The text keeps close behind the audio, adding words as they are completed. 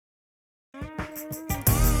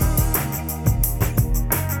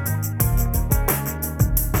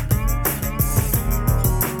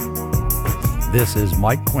This is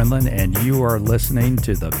Mike Quinlan, and you are listening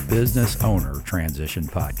to the Business Owner Transition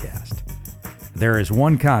Podcast. There is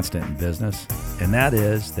one constant in business, and that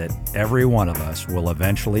is that every one of us will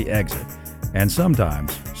eventually exit, and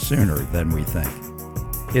sometimes sooner than we think.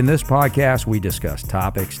 In this podcast, we discuss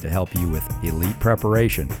topics to help you with elite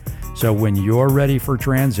preparation, so when you're ready for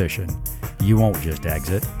transition, you won't just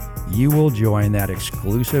exit, you will join that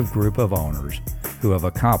exclusive group of owners who have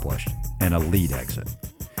accomplished an elite exit.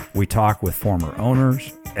 We talk with former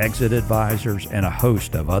owners, exit advisors, and a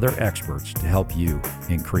host of other experts to help you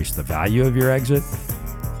increase the value of your exit,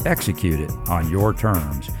 execute it on your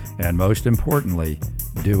terms, and most importantly,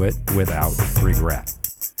 do it without regret.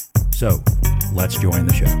 So, let's join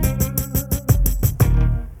the show.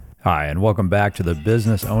 Hi, and welcome back to the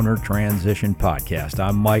Business Owner Transition Podcast.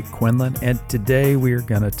 I'm Mike Quinlan, and today we are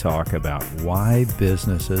going to talk about why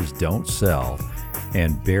businesses don't sell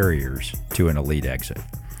and barriers to an elite exit.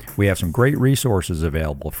 We have some great resources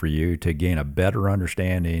available for you to gain a better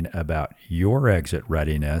understanding about your exit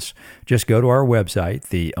readiness. Just go to our website,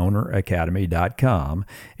 theowneracademy.com,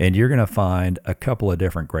 and you're going to find a couple of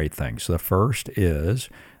different great things. The first is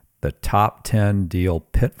the top 10 deal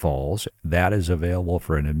pitfalls. That is available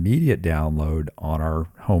for an immediate download on our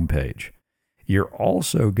homepage. You're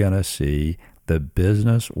also going to see the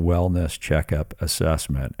Business Wellness Checkup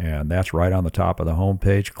Assessment, and that's right on the top of the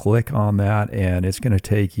homepage. Click on that, and it's going to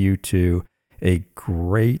take you to a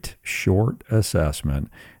great short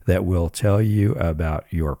assessment that will tell you about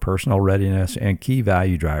your personal readiness and key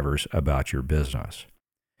value drivers about your business.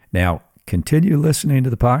 Now, continue listening to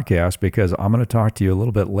the podcast because I'm going to talk to you a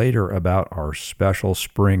little bit later about our special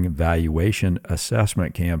spring valuation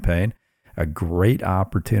assessment campaign. A great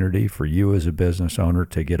opportunity for you as a business owner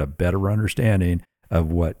to get a better understanding of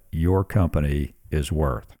what your company is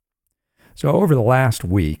worth. So over the last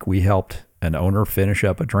week, we helped an owner finish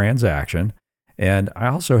up a transaction, and I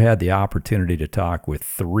also had the opportunity to talk with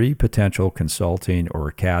 3 potential consulting or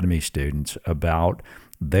academy students about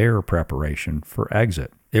their preparation for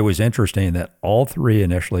exit. It was interesting that all 3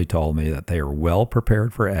 initially told me that they are well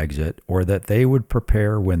prepared for exit or that they would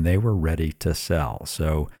prepare when they were ready to sell.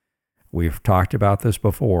 So we've talked about this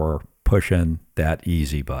before, pushing that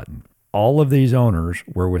easy button. All of these owners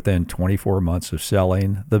were within 24 months of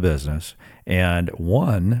selling the business, and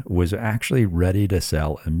one was actually ready to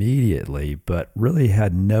sell immediately, but really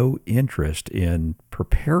had no interest in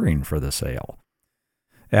preparing for the sale.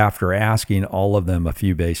 After asking all of them a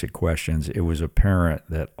few basic questions, it was apparent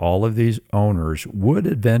that all of these owners would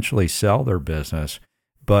eventually sell their business,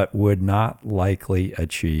 but would not likely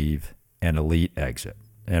achieve an elite exit.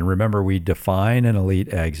 And remember, we define an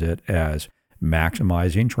elite exit as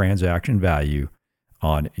maximizing transaction value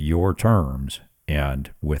on your terms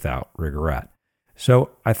and without regret.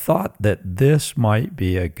 So I thought that this might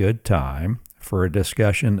be a good time for a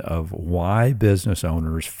discussion of why business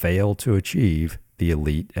owners fail to achieve the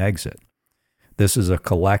elite exit. This is a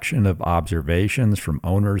collection of observations from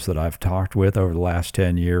owners that I've talked with over the last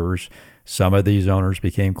 10 years. Some of these owners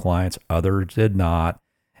became clients, others did not.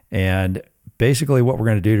 And basically, what we're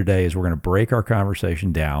going to do today is we're going to break our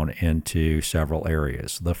conversation down into several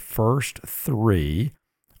areas. The first 3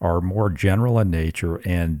 are more general in nature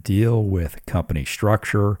and deal with company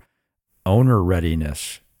structure, owner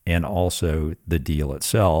readiness, and also the deal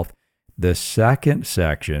itself. The second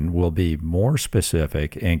section will be more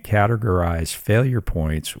specific and categorize failure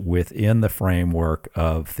points within the framework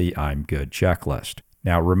of the I.M.G.O.O.D checklist.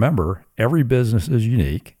 Now, remember, every business is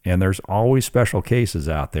unique, and there's always special cases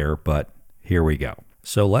out there, but here we go.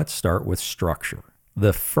 So let's start with structure.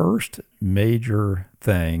 The first major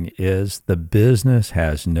thing is the business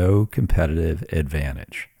has no competitive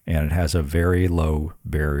advantage, and it has a very low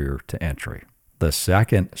barrier to entry. The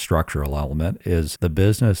second structural element is the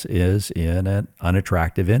business is in an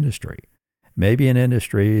unattractive industry, maybe an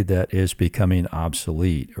industry that is becoming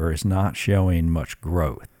obsolete or is not showing much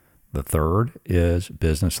growth. The third is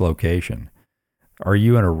business location. Are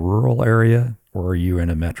you in a rural area or are you in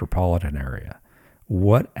a metropolitan area?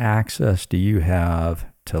 What access do you have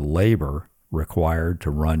to labor required to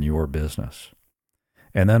run your business?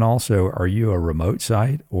 And then also, are you a remote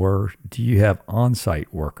site or do you have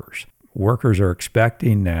on-site workers? Workers are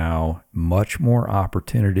expecting now much more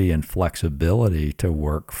opportunity and flexibility to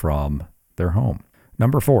work from their home.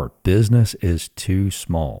 Number 4, business is too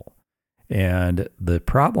small. And the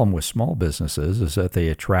problem with small businesses is that they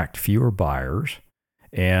attract fewer buyers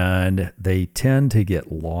and they tend to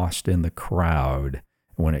get lost in the crowd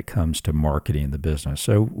when it comes to marketing the business.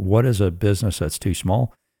 So what is a business that's too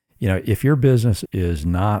small? If your business is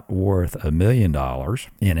not worth $1 million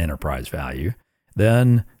in enterprise value,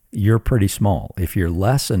 then you're pretty small. If you're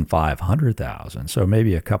less than 500,000, so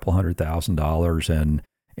maybe a couple $100,000 in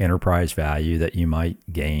enterprise value that you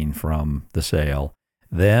might gain from the sale,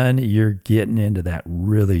 then you're getting into that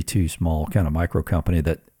really too small kind of micro company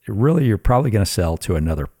that really you're probably going to sell to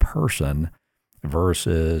another person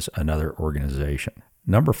versus another organization.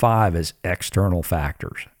 Number 5 is external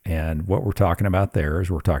factors. And what we're talking about there is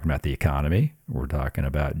we're talking about the economy, we're talking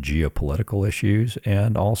about geopolitical issues,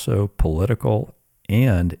 and also political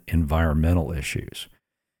and environmental issues.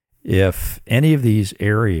 If any of these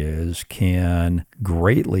areas can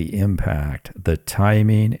greatly impact the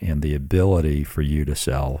timing and the ability for you to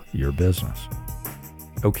sell your business.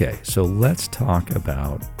 Okay, so let's talk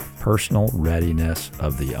about personal readiness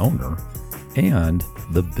of the owner and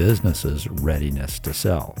the business's readiness to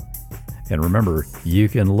sell. And remember, you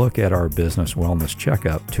can look at our business wellness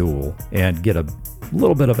checkup tool and get a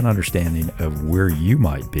little bit of an understanding of where you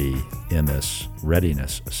might be in this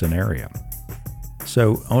readiness scenario.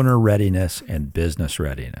 So owner readiness and business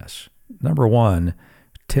readiness. Number 1,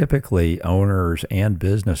 typically owners and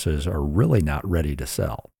businesses are really not ready to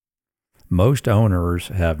sell. Most owners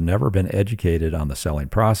have never been educated on the selling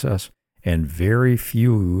process, and very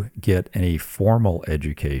few get any formal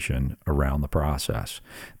education around the process.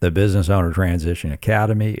 The Business Owner Transition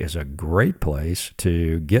Academy is a great place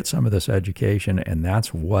to get some of this education, and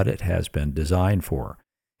that's what it has been designed for.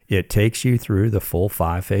 It takes you through the full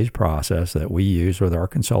 5-phase process that we use with our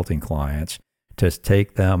consulting clients to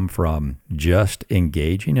take them from just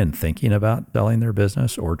engaging and thinking about selling their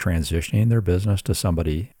business or transitioning their business to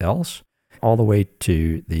somebody else, all the way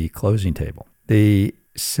to the closing table. The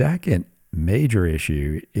second major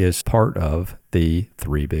issue is part of the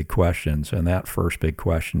 3 big questions. And that first big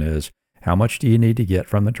question is, how much do you need to get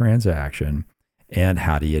from the transaction? And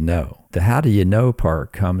how do you know? The how do you know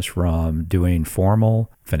part comes from doing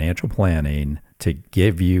formal financial planning to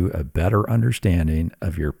give you a better understanding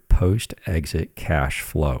of your post-exit cash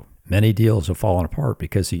flow. Many deals have fallen apart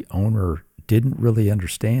because the owner didn't really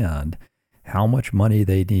understand how much money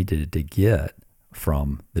they needed to get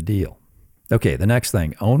from the deal. Okay, the next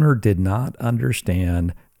thing, owner did not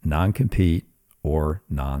understand non-compete or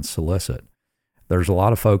non-solicit. There's a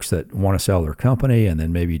lot of folks that want to sell their company and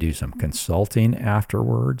then maybe do some consulting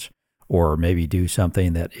afterwards, or maybe do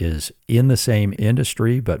something that is in the same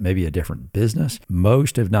industry, but maybe a different business.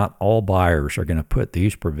 Most, if not all, buyers are going to put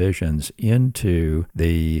these provisions into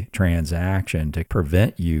the transaction to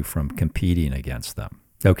prevent you from competing against them.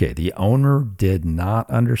 Okay, the owner did not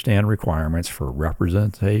understand requirements for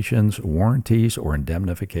representations, warranties, or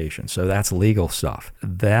indemnification. So that's legal stuff.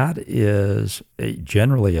 That is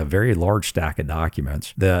generally a very large stack of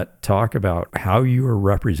documents that talk about how you are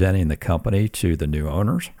representing the company to the new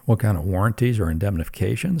owners, what kind of warranties or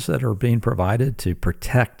indemnifications that are being provided to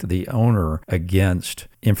protect the owner against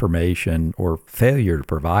information or failure to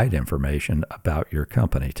provide information about your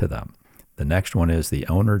company to them. The next one is the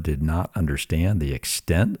owner did not understand the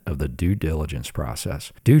extent of the due diligence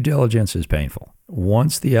process. Due diligence is painful.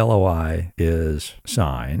 Once the LOI is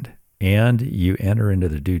signed and you enter into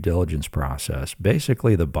the due diligence process,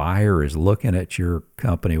 basically the buyer is looking at your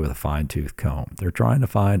company with a fine-tooth comb. They're trying to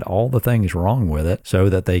find all the things wrong with it so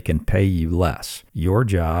that they can pay you less. Your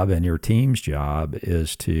job and your team's job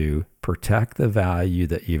is to protect the value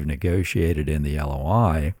that you've negotiated in the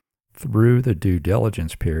LOI through the due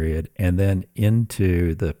diligence period and then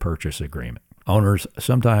into the purchase agreement. Owners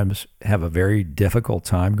sometimes have a very difficult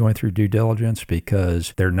time going through due diligence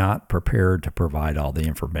because they're not prepared to provide all the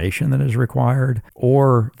information that is required,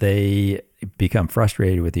 or they become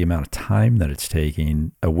frustrated with the amount of time that it's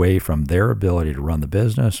taking away from their ability to run the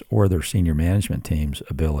business or their senior management team's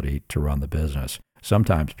ability to run the business.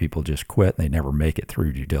 Sometimes people just quit and they never make it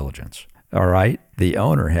through due diligence. All right, the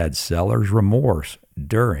owner had seller's remorse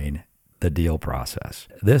during the deal process.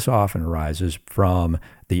 This often arises from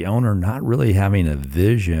the owner not really having a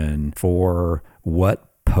vision for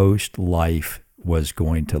what post-life was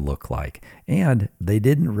going to look like. And they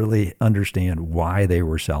didn't really understand why they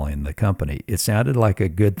were selling the company. It sounded like a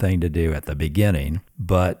good thing to do at the beginning,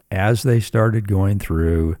 but as they started going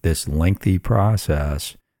through this lengthy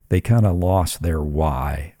process, they kind of lost their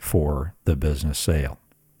why for the business sale.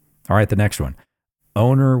 All right, the next one.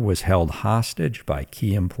 Owner was held hostage by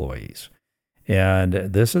key employees. And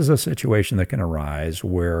this is a situation that can arise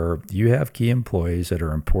where you have key employees that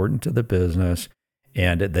are important to the business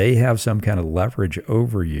and they have some kind of leverage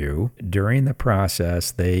over you. During the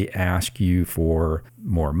process, they ask you for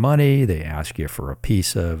more money, they ask you for a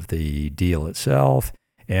piece of the deal itself,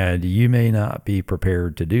 and you may not be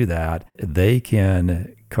prepared to do that, they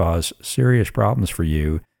can cause serious problems for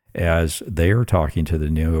you as they are talking to the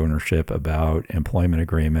new ownership about employment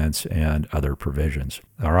agreements and other provisions.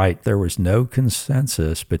 All right, there was no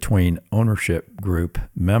consensus between ownership group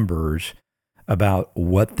members about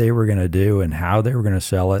what they were going to do and how they were going to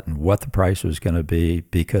sell it and what the price was going to be,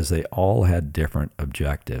 because they all had different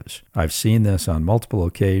objectives. I've seen this on multiple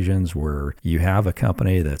occasions where you have a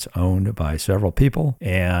company that's owned by several people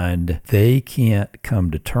and they can't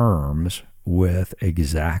come to terms with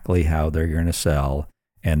exactly how they're going to sell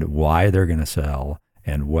and why they're going to sell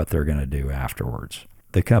and what they're going to do afterwards.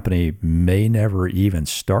 The company may never even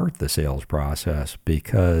start the sales process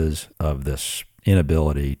because of this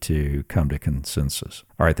inability to come to consensus.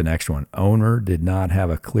 All right, the next one. Owner did not have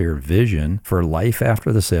a clear vision for life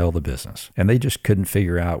after the sale of the business, and they just couldn't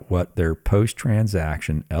figure out what their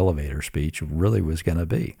post-transaction elevator speech really was going to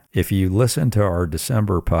be. If you listen to our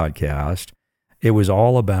December podcast, it was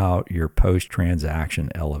all about your post-transaction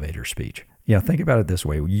elevator speech. Think about it this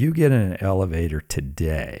way. You get in an elevator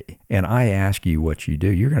today and I ask you what you do.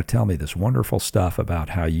 You're going to tell me this wonderful stuff about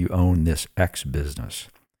how you own this X business.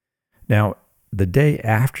 Now, the day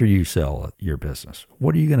after you sell your business,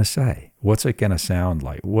 what are you going to say? What's it going to sound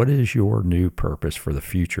like? What is your new purpose for the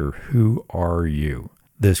future? Who are you?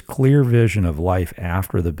 This clear vision of life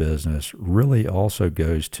after the business really also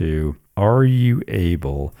goes to, are you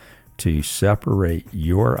able to separate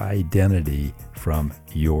your identity from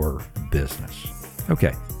your business?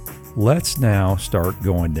 Okay, let's now start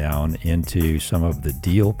going down into some of the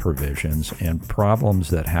deal provisions and problems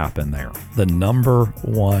that happen there. The number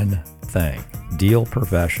one thing deal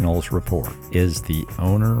professionals report is the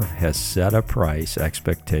owner has set a price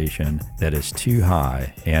expectation that is too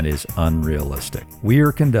high and is unrealistic. We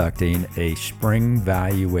are conducting a spring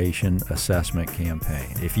valuation assessment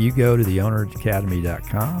campaign. If you go to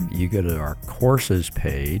theowneracademy.com, you go to our courses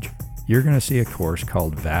page, you're going to see a course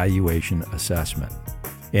called Valuation Assessment.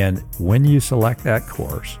 And when you select that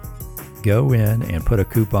course, go in and put a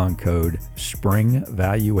coupon code Spring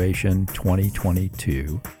Valuation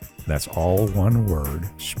 2022. That's all one word,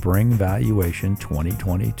 Spring Valuation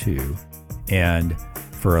 2022. And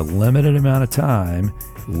for a limited amount of time,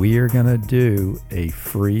 we are going to do a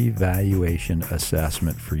free valuation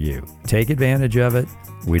assessment for you. Take advantage of it.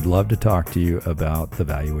 We'd love to talk to you about the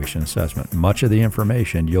valuation assessment. Much of the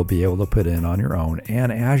information you'll be able to put in on your own.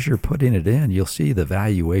 And as you're putting it in, you'll see the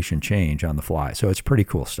valuation change on the fly. So it's pretty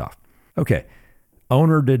cool stuff. Okay.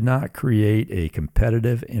 Owner did not create a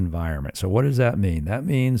competitive environment. So what does that mean? That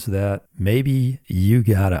means that maybe you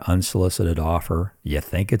got an unsolicited offer, you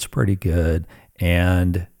think it's pretty good,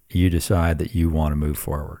 and you decide that you want to move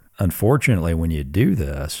forward. Unfortunately, when you do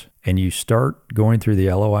this and you start going through the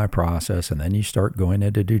LOI process and then you start going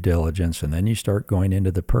into due diligence and then you start going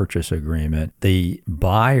into the purchase agreement, the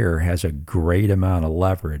buyer has a great amount of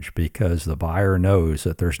leverage because the buyer knows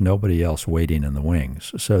that there's nobody else waiting in the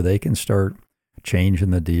wings. So they can start changing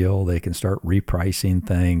the deal, they can start repricing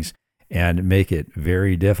things and make it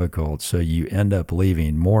very difficult. So you end up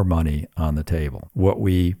leaving more money on the table. What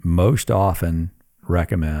we most often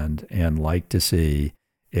recommend and like to see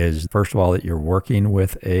is, first of all, that you're working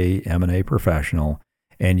with a M&A professional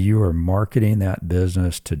and you are marketing that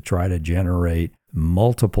business to try to generate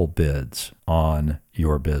multiple bids on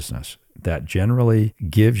your business. That generally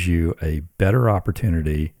gives you a better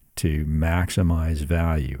opportunity to maximize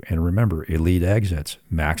value. And remember, elite exits,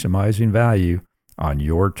 maximizing value on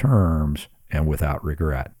your terms and without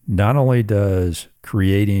regret. Not only does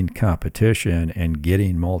creating competition and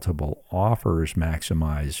getting multiple offers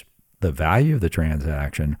maximize the value of the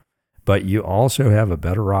transaction, but you also have a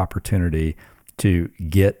better opportunity to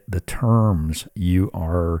get the terms you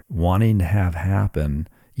are wanting to have happen.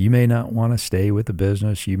 You may not want to stay with the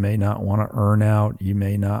business. You may not want to earn out. You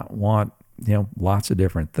may not want lots of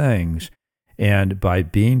different things. And by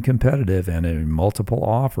being competitive and in multiple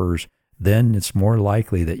offers, then it's more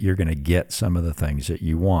likely that you're going to get some of the things that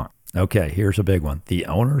you want. Okay, here's a big one. The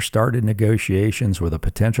owner started negotiations with a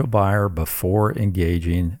potential buyer before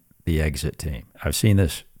engaging the exit team. I've seen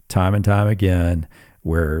this time and time again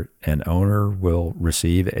where an owner will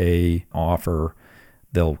receive a offer.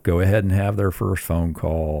 They'll go ahead and have their first phone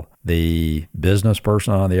call. The business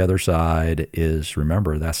person on the other side is,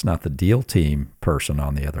 remember, that's not the deal team person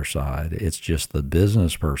on the other side. It's just the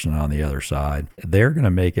business person on the other side. They're going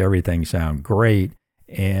to make everything sound great,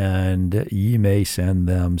 and you may send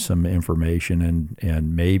them some information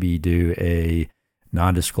and maybe do a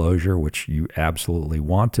non-disclosure, which you absolutely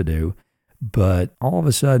want to do. But all of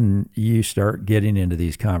a sudden, you start getting into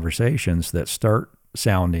these conversations that start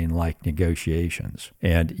sounding like negotiations.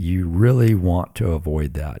 And you really want to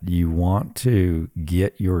avoid that. You want to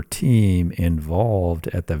get your team involved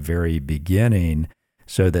at the very beginning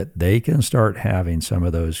so that they can start having some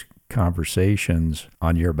of those conversations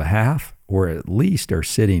on your behalf, or at least are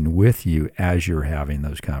sitting with you as you're having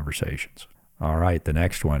those conversations. All right, the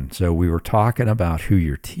next one. So we were talking about who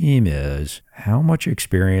your team is. How much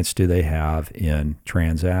experience do they have in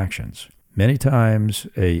transactions? Many times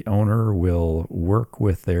a owner will work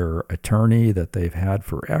with their attorney that they've had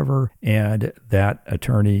forever, and that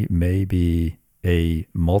attorney may be a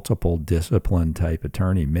multiple discipline type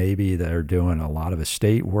attorney. Maybe they're doing a lot of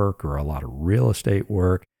estate work or a lot of real estate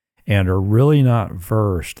work and are really not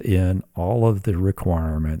versed in all of the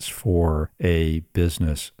requirements for a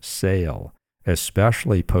business sale.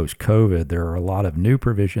 Especially post-COVID, there are a lot of new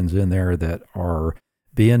provisions in there that are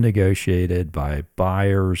being negotiated by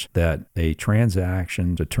buyers that a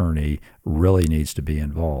transactions attorney really needs to be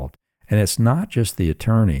involved. And it's not just the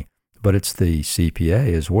attorney, but it's the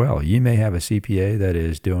CPA as well. You may have a CPA that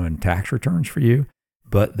is doing tax returns for you,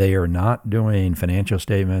 but they are not doing financial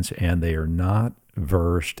statements and they are not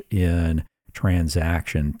versed in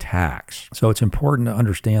transaction tax. So it's important to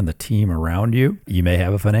understand the team around you. You may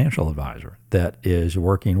have a financial advisor that is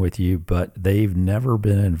working with you, but they've never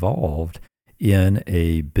been involved in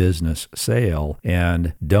a business sale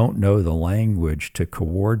and don't know the language to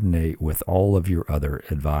coordinate with all of your other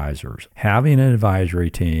advisors. Having an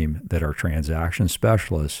advisory team that are transaction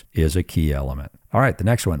specialists is a key element. All right, the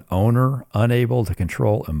next one, owner unable to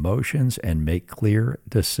control emotions and make clear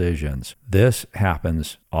decisions. This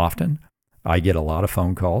happens often. I get a lot of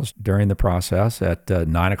phone calls during the process at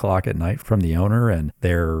 9 o'clock at night from the owner, and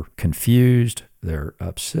they're confused, they're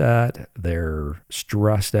upset, they're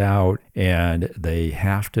stressed out, and they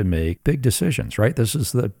have to make big decisions, right? This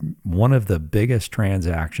is one of the biggest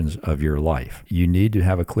transactions of your life. You need to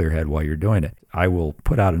have a clear head while you're doing it. I will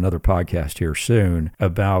put out another podcast here soon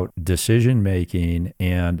about decision making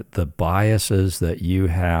and the biases that you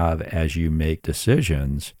have as you make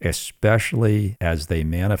decisions, especially as they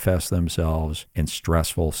manifest themselves in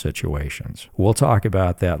stressful situations. We'll talk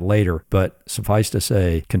about that later, but suffice to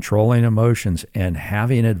say, controlling emotions and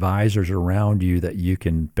having advisors around you that you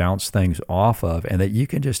can bounce things off of and that you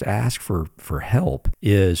can just ask for help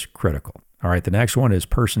is critical. All right, the next one is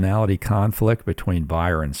personality conflict between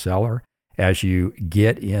buyer and seller. As you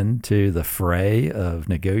get into the fray of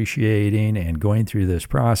negotiating and going through this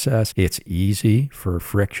process, it's easy for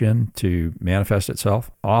friction to manifest itself.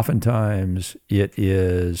 Oftentimes, it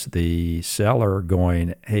is the seller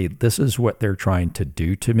going, hey, this is what they're trying to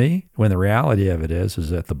do to me, when the reality of it is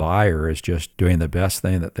that the buyer is just doing the best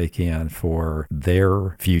thing that they can for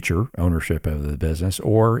their future ownership of the business,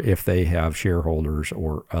 or if they have shareholders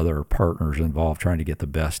or other partners involved, trying to get the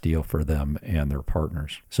best deal for them and their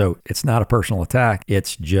partners. So it's not a personal attack.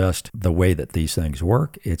 It's just the way that these things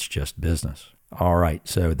work. It's just business. All right.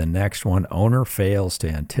 So the next one, owner fails to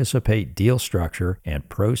anticipate deal structure and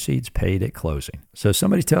proceeds paid at closing. So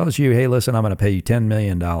somebody tells you, hey, listen, I'm going to pay you $10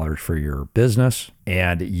 million for your business.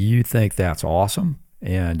 And you think that's awesome.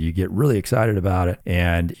 And you get really excited about it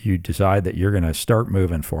and you decide that you're going to start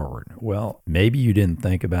moving forward. Well, maybe you didn't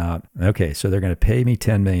think about, okay, so they're going to pay me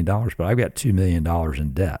 $10 million, but I've got $2 million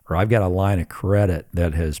in debt, or I've got a line of credit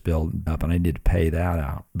that has built up and I need to pay that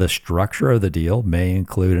out. The structure of the deal may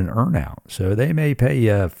include an earnout. So they may pay you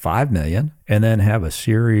 $5 million and then have a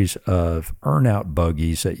series of earnout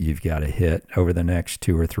bogeys that you've got to hit over the next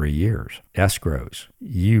 2 or 3 years. Escrows.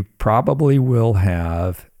 You probably will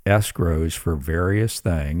have escrows for various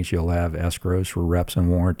things. You'll have escrows for reps and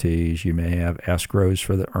warranties. You may have escrows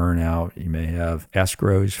for the earnout. You may have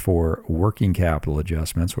escrows for working capital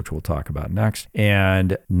adjustments, which we'll talk about next,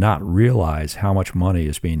 and not realize how much money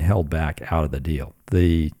is being held back out of the deal.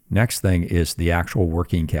 The next thing is the actual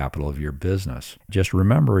working capital of your business. Just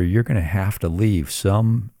remember, you're going to have to leave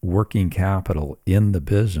some working capital in the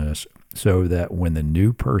business so that when the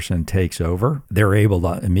new person takes over, they're able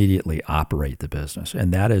to immediately operate the business.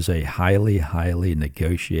 And that is a highly, highly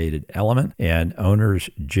negotiated element. And owners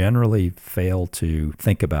generally fail to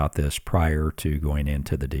think about this prior to going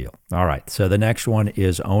into the deal. All right. So the next one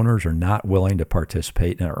is owners are not willing to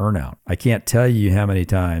participate in an earnout. I can't tell you how many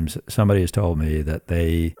times somebody has told me that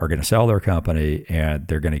they are going to sell their company and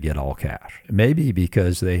they're going to get all cash. Maybe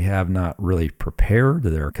because they have not really prepared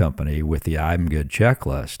their company with the I.M.G.O.O.D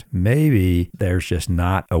checklist. Maybe there's just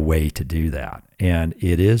not a way to do that. And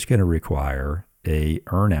it is going to require a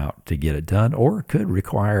earnout to get it done, or it could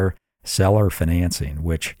require Seller financing,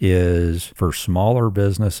 which is for smaller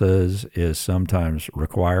businesses, is sometimes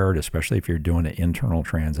required, especially if you're doing an internal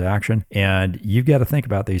transaction. And you've got to think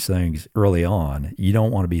about these things early on. You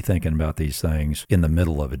don't want to be thinking about these things in the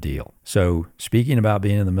middle of a deal. So speaking about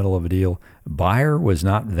being in the middle of a deal, buyer was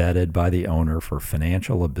not vetted by the owner for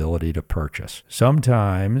financial ability to purchase.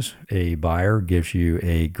 Sometimes a buyer gives you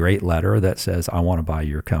a great letter that says, I want to buy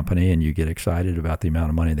your company, and you get excited about the amount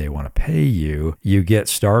of money they want to pay you. You get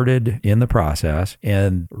started in the process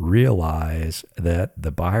and realize that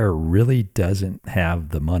the buyer really doesn't have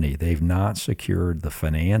the money. They've not secured the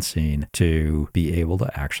financing to be able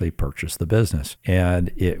to actually purchase the business.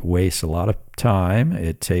 And it wastes a lot of time.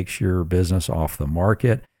 It takes your business off the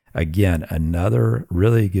market. Again, another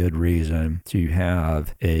really good reason to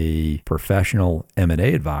have a professional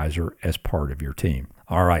M&A advisor as part of your team.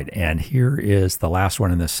 All right, and here is the last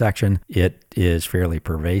one in this section. It is fairly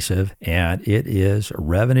pervasive, and it is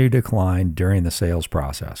revenue decline during the sales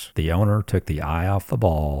process. The owner took the eye off the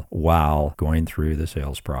ball while going through the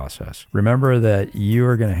sales process. Remember that you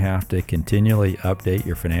are going to have to continually update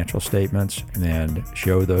your financial statements and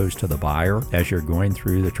show those to the buyer as you're going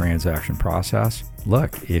through the transaction process.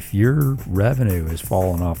 Look, if your revenue is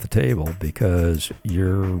falling off the table because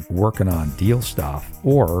you're working on deal stuff,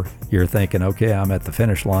 or you're thinking, okay, I'm at the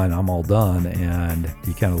finish line, I'm all done, and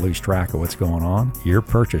you kind of lose track of what's going on, your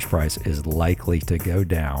purchase price is likely to go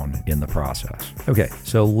down in the process. Okay,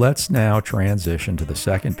 so let's now transition to the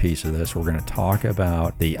second piece of this. We're going to talk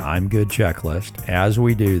about the I.M.G.O.O.D checklist. As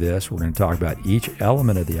we do this, we're going to talk about each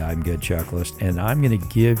element of the I.M.G.O.O.D checklist, and I'm going to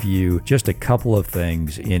give you just a couple of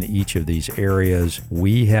things in each of these areas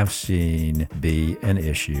we have seen be an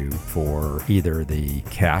issue for either the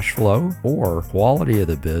cash flow or quality of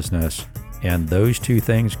the business, and those two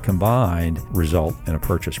things combined result in a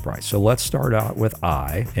purchase price. So let's start out with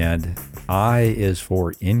I, and I is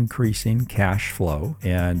for increasing cash flow,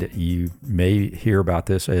 and you may hear about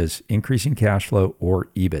this as increasing cash flow or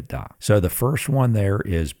EBITDA. So the first one there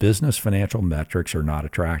is business financial metrics are not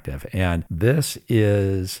attractive, and this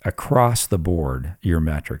is across the board, your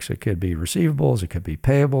metrics. It could be receivables, it could be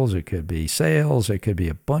payables, it could be sales, it could be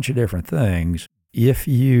a bunch of different things. If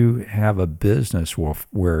you have a business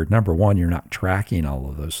where, number one, you're not tracking all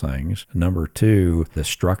of those things, number two, the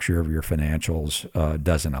structure of your financials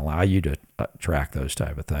doesn't allow you to track those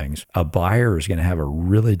type of things, a buyer is going to have a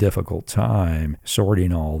really difficult time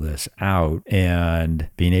sorting all this out and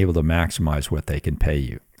being able to maximize what they can pay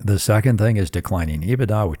you. The second thing is declining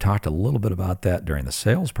EBITDA. We talked a little bit about that during the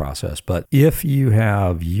sales process, but if you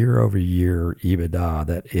have year over year EBITDA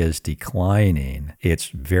that is declining, it's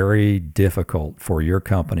very difficult for your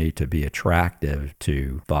company to be attractive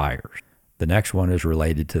to buyers. The next one is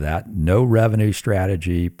related to that. No revenue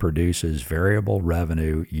strategy produces variable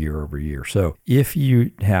revenue year over year. So if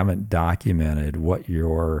you haven't documented what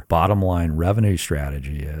your bottom line revenue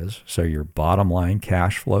strategy is, so your bottom line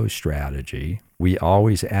cash flow strategy, we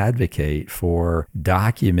always advocate for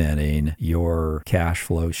documenting your cash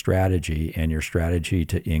flow strategy and your strategy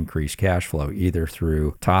to increase cash flow, either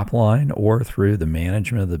through top line or through the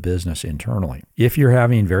management of the business internally. If you're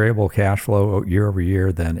having variable cash flow year over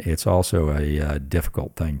year, then it's also a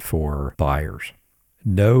difficult thing for buyers.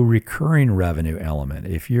 No recurring revenue element.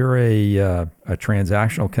 If you're a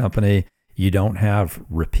transactional company, you don't have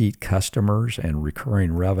repeat customers and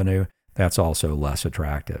recurring revenue, that's also less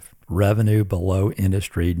attractive. Revenue below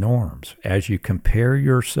industry norms. As you compare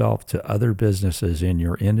yourself to other businesses in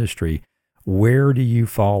your industry, where do you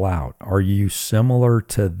fall out? Are you similar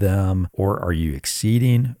to them, or are you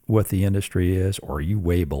exceeding what the industry is, or are you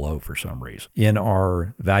way below for some reason? In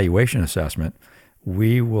our valuation assessment,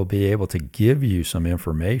 we will be able to give you some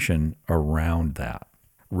information around that.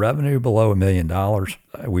 Revenue below $1 million.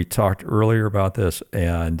 We talked earlier about this,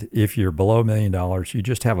 and if you're below $1 million, you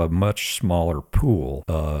just have a much smaller pool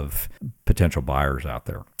of potential buyers out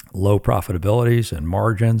there. Low profitabilities and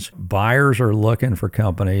margins. Buyers are looking for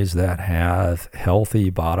companies that have healthy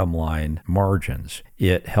bottom line margins.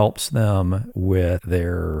 It helps them with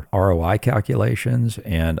their ROI calculations,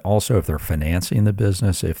 and also if they're financing the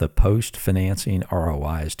business, if the post-financing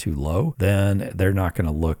ROI is too low, then they're not going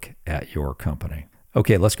to look at your company.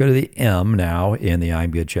 Okay, let's go to the M now in the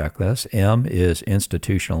I.M.G.O.O.D checklist. M is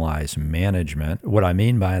institutionalized management. What I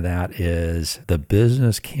mean by that is the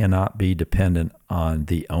business cannot be dependent on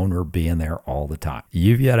the owner being there all the time.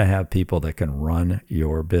 You've got to have people that can run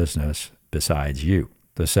your business besides you.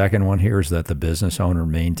 The second one here is that the business owner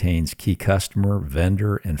maintains key customer,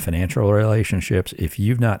 vendor, and financial relationships. If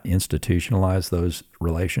you've not institutionalized those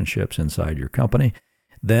relationships inside your company,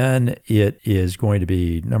 then it is going to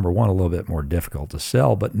be, number one, a little bit more difficult to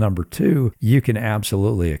sell. But number two, you can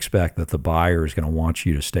absolutely expect that the buyer is going to want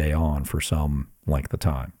you to stay on for some length of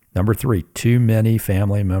time. Number three, too many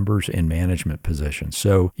family members in management positions.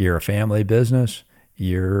 So you're a family business,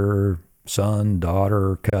 your son,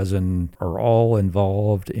 daughter, cousin are all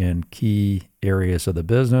involved in key areas of the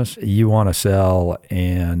business. You want to sell,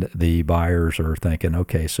 and the buyers are thinking,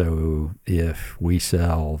 okay, so if we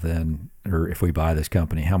sell, then, or if we buy this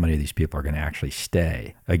company, how many of these people are going to actually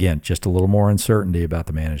stay? Again, just a little more uncertainty about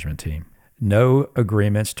the management team. No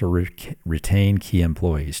agreements to retain key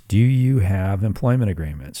employees. Do you have employment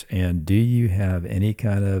agreements? And do you have any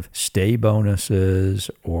kind of stay bonuses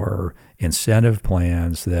or incentive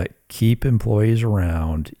plans that keep employees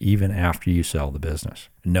around even after you sell the business?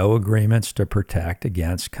 No agreements to protect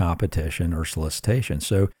against competition or solicitation.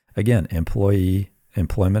 So again,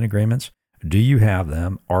 employment agreements. Do you have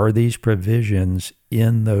them? Are these provisions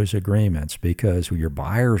in those agreements? Because your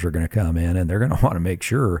buyers are going to come in and they're going to want to make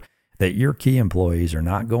sure that your key employees are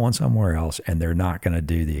not going somewhere else and they're not going to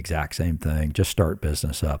do the exact same thing, just start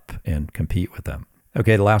business up and compete with them.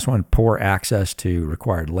 Okay, the last one, poor access to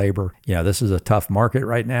required labor. This is a tough market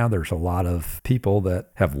right now. There's a lot of people that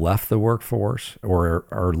have left the workforce or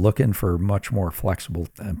are looking for much more flexible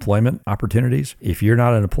employment opportunities. If you're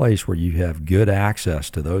not in a place where you have good access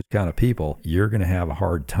to those kind of people, you're going to have a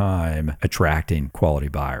hard time attracting quality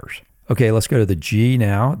buyers. Okay, let's go to the G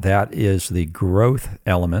now. That is the growth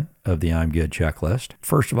element of the I.M.G.O.O.D checklist.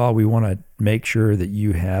 First of all, we want to make sure that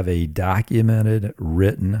you have a documented,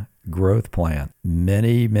 written growth plan.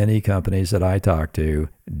 Many companies that I talk to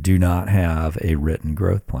do not have a written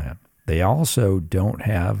growth plan. They also don't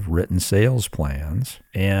have written sales plans,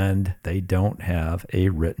 and they don't have a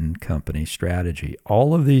written company strategy.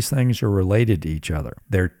 All of these things are related to each other.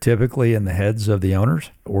 They're typically in the heads of the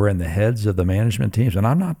owners or in the heads of the management teams. And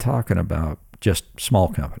I'm not talking about just small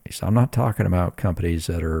companies. I'm not talking about companies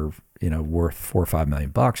that are, worth $4 or $5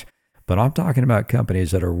 million, but I'm talking about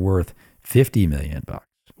companies that are worth $50 million,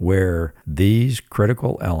 where these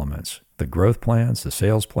critical elements, the growth plans, the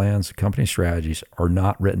sales plans, the company strategies are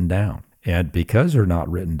not written down. And because they're not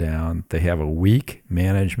written down, they have a weak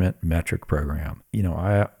management metric program.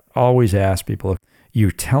 I always ask people,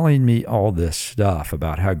 you're telling me all this stuff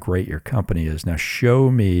about how great your company is. Now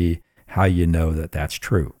show me how you know that that's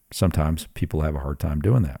true. Sometimes people have a hard time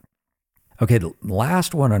doing that. Okay, the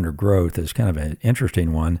last one under growth is kind of an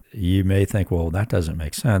interesting one. You may think, well, that doesn't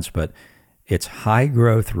make sense, but it's high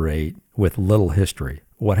growth rate with little history.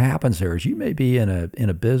 What happens there is you may be in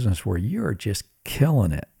a business where you're just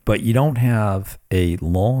killing it, but you don't have a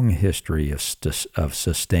long history of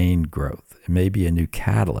sustained growth. It may be a new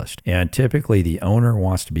catalyst. And typically the owner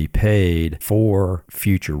wants to be paid for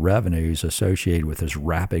future revenues associated with this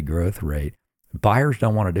rapid growth rate. Buyers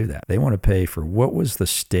don't want to do that. They want to pay for what was the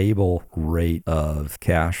stable rate of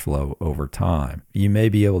cash flow over time. You may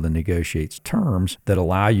be able to negotiate terms that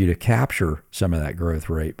allow you to capture some of that growth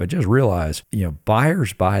rate, but just realize,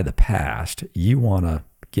 buyers buy the past. You want to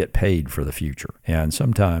get paid for the future. And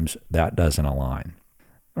sometimes that doesn't align.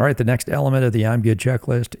 All right, the next element of the I.M.G.O.O.D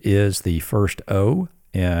checklist is the first O.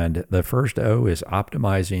 And the first O is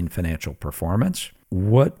optimizing financial performance.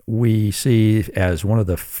 What we see as one of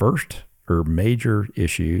the first or major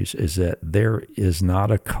issues is that there is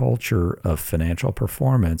not a culture of financial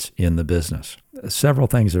performance in the business. Several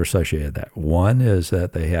things are associated with that. One is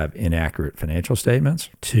that they have inaccurate financial statements.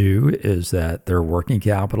 Two is that their working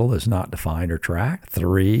capital is not defined or tracked.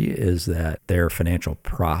 Three is that their financial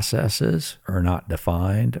processes are not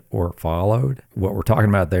defined or followed. What we're talking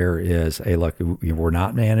about there is, hey, look, we're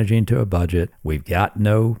not managing to a budget. We've got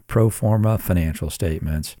no pro forma financial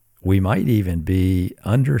statements. We might even be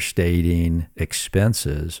understating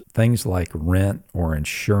expenses. Things like rent or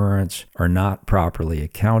insurance are not properly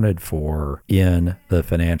accounted for in the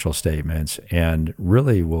financial statements and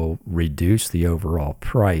really will reduce the overall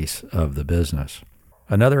price of the business.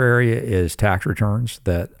 Another area is tax returns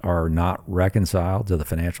that are not reconciled to the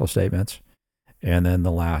financial statements. And then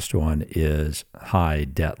the last one is high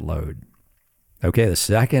debt load. Okay, the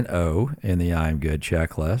second O in the I.M.G.O.O.D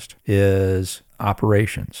checklist is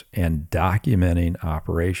operations and documenting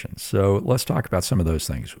operations. So let's talk about some of those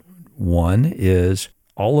things. One is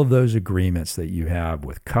all of those agreements that you have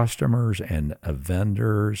with customers and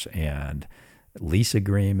vendors and lease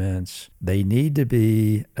agreements, they need to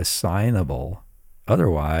be assignable.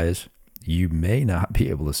 Otherwise, you may not be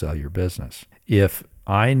able to sell your business. If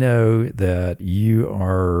I know that you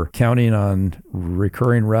are counting on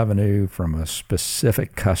recurring revenue from a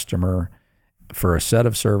specific customer for a set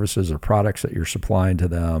of services or products that you're supplying to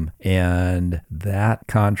them, and that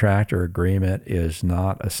contract or agreement is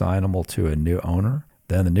not assignable to a new owner,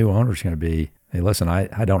 then the new owner is going to be, hey, listen,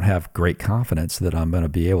 I don't have great confidence that I'm going to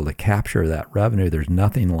be able to capture that revenue. There's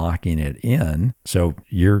nothing locking it in, so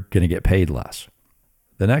you're going to get paid less.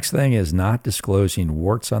 The next thing is not disclosing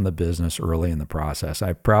warts on the business early in the process.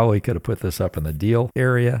 I probably could have put this up in the deal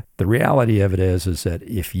area. The reality of it is that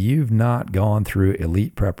if you've not gone through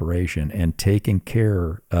elite preparation and taken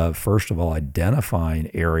care of, first of all,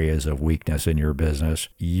 identifying areas of weakness in your business,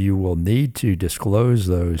 you will need to disclose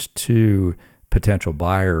those to potential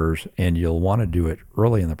buyers, and you'll want to do it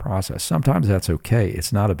early in the process. Sometimes that's okay.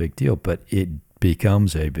 It's not a big deal, but it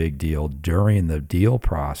becomes a big deal during the deal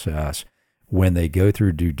process when they go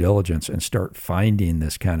through due diligence and start finding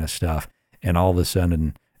this kind of stuff, and all of a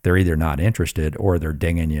sudden they're either not interested or they're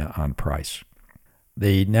dinging you on price.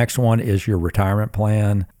 The next one is your retirement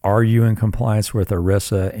plan. Are you in compliance with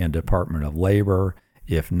ERISA and Department of Labor?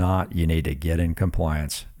 If not, you need to get in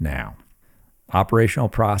compliance now. Operational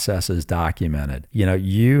processes documented.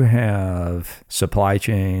 You have supply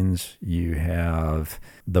chains, you have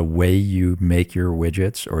the way you make your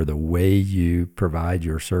widgets or the way you provide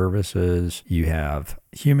your services, you have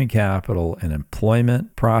human capital and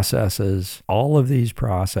employment processes, all of these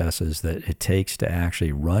processes that it takes to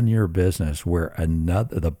actually run your business, where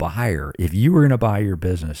the buyer, if you were going to buy your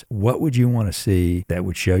business, what would you want to see that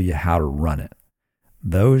would show you how to run it?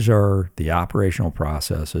 Those are the operational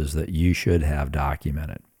processes that you should have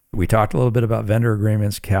documented. We talked a little bit about vendor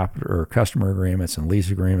agreements, customer agreements, and lease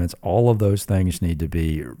agreements. All of those things need to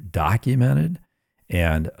be documented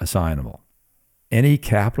and assignable. Any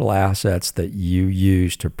capital assets that you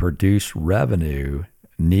use to produce revenue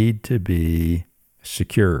need to be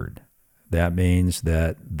secured. That means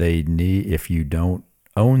that if you don't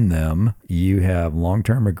own them, you have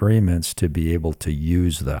long-term agreements to be able to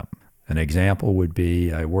use them. An example would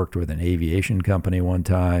be, I worked with an aviation company one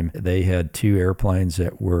time. They had 2 airplanes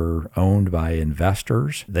that were owned by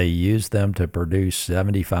investors. They used them to produce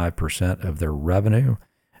 75% of their revenue,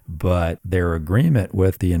 but their agreement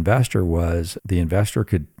with the investor was the investor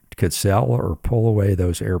could sell or pull away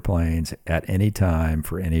those airplanes at any time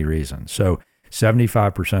for any reason. So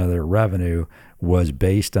 75% of their revenue was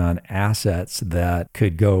based on assets that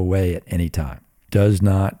could go away at any time. Does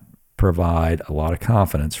not provide a lot of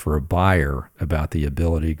confidence for a buyer about the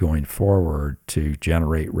ability going forward to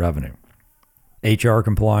generate revenue. HR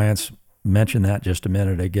compliance, mentioned that just a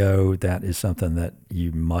minute ago. That is something that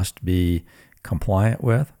you must be compliant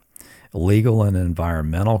with. Legal and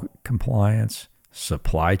environmental compliance,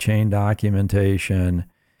 supply chain documentation.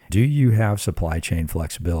 Do you have supply chain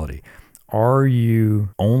flexibility? Are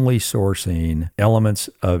you only sourcing elements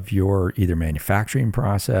of your either manufacturing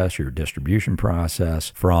process, your distribution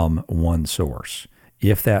process from one source?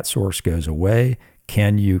 If that source goes away,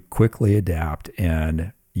 can you quickly adapt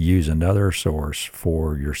and use another source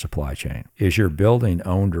for your supply chain? Is your building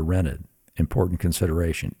owned or rented? Important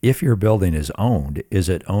consideration. If your building is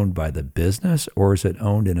it owned by the business or is it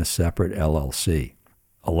owned in a separate LLC?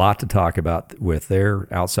 A lot to talk about with there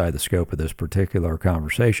outside the scope of this particular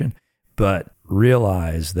conversation. But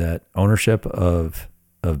realize that ownership of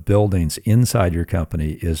buildings inside your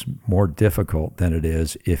company is more difficult than it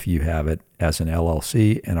is if you have it as an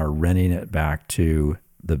LLC and are renting it back to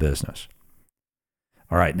the business.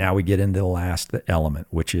 All right, now we get into the last element,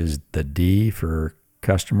 which is the D for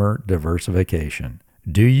customer diversification.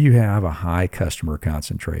 Do you have a high customer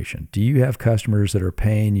concentration? Do you have customers that are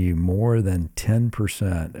paying you more than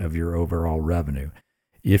 10% of your overall revenue?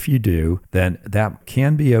 If you do, then that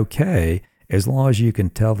can be okay as long as you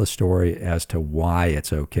can tell the story as to why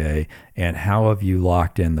it's okay and how have you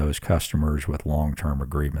locked in those customers with long-term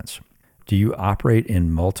agreements. Do you operate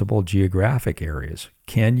in multiple geographic areas?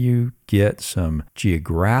 Can you get some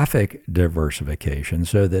geographic diversification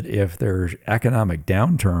so that if there's economic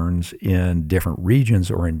downturns in different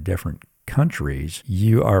regions or in different countries,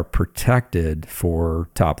 you are protected for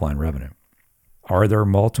top-line revenue? Are there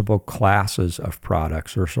multiple classes of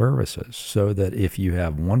products or services so that if you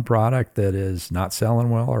have one product that is not selling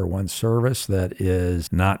well or one service that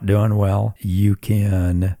is not doing well, you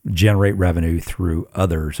can generate revenue through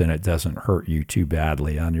others and it doesn't hurt you too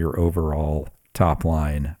badly on your overall top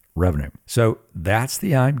line revenue? So that's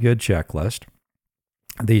the I.M.G.O.O.D checklist.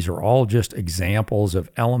 These are all just examples of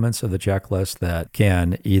elements of the checklist that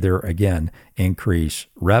can either, again, increase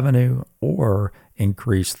revenue or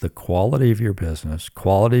increase the quality of your business.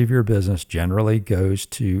 Quality of your business generally goes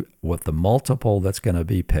to what the multiple that's going to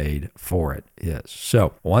be paid for it is.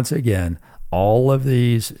 So once again, all of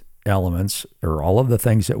these elements or all of the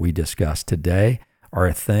things that we discussed today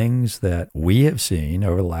are things that we have seen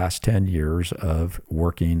over the last 10 years of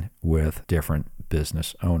working with different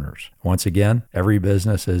business owners. Once again, every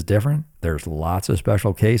business is different. There's lots of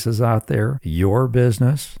special cases out there. Your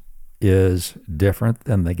business is different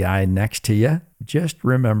than the guy next to you. Just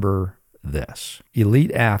remember this.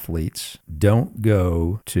 Elite athletes don't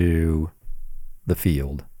go to the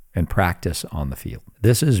field and practice on the field.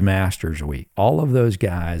 This is Masters Week. All of those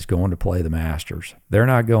guys going to play the Masters, they're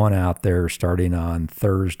not going out there starting on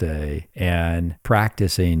Thursday and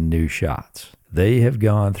practicing new shots. They have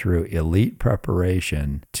gone through elite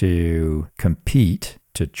preparation to compete,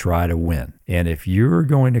 to try to win. And if you're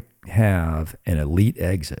going to have an elite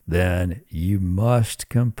exit, then you must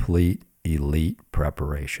complete elite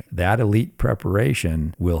preparation. That elite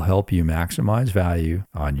preparation will help you maximize value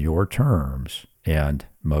on your terms and,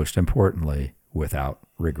 most importantly, without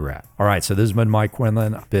regret. All right, so this has been Mike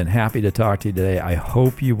Quinlan. I've been happy to talk to you today. I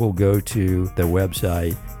hope you will go to the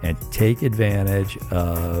website and take advantage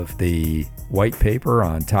of the white paper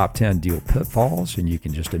on top 10 deal pitfalls, and you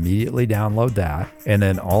can just immediately download that. And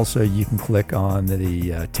then also you can click on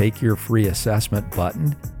the take your free assessment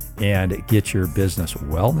button and get your business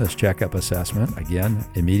wellness checkup assessment. Again,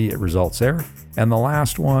 immediate results there. And the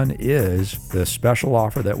last one is the special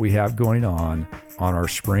offer that we have going on our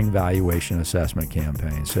spring valuation assessment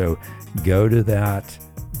campaign. So go to that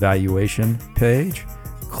valuation page,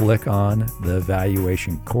 click on the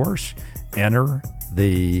valuation course, enter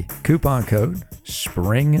the coupon code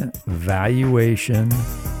Spring Valuation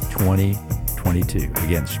 2022.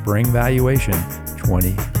 Again, Spring Valuation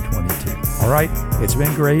 2022. All right, it's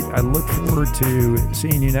been great. I look forward to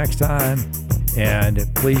seeing you next time. And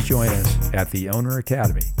please join us at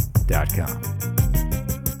theowneracademy.com.